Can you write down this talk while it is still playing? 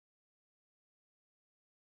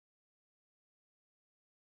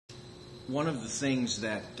One of the things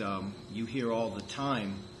that you hear all the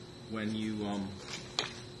time when you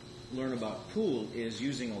learn about pool is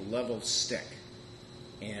using a level stick.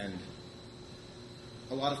 And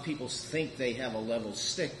a lot of people think they have a level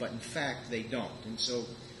stick, but in fact they don't. And so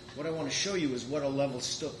what I want to show you is what a level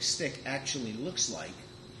stick actually looks like.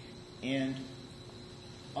 And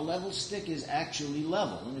a level stick is actually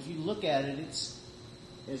level. And if you look at it,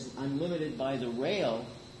 I'm limited by the rail,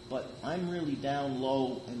 but I'm really down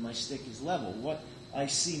low and my stick is level. What I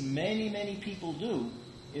see many, many people do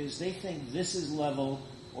is they think this is level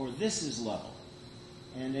or this is level.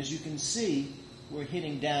 And as you can see, we're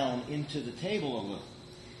hitting down into the table a little.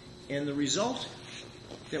 And the result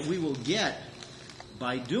that we will get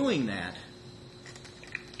by doing that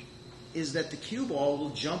is that the cue ball will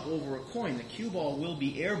jump over a coin. The cue ball will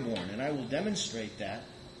be airborne, and I will demonstrate that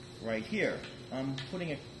right here. I'm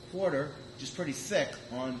putting a quarter, just pretty thick,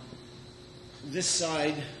 on this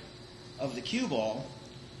side of the cue ball,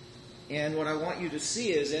 and what I want you to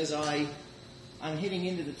see is as I'm hitting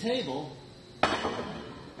into the table,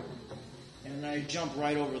 and I jump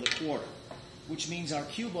right over the quarter, which means our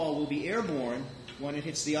cue ball will be airborne when it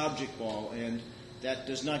hits the object ball, and that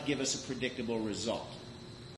does not give us a predictable result.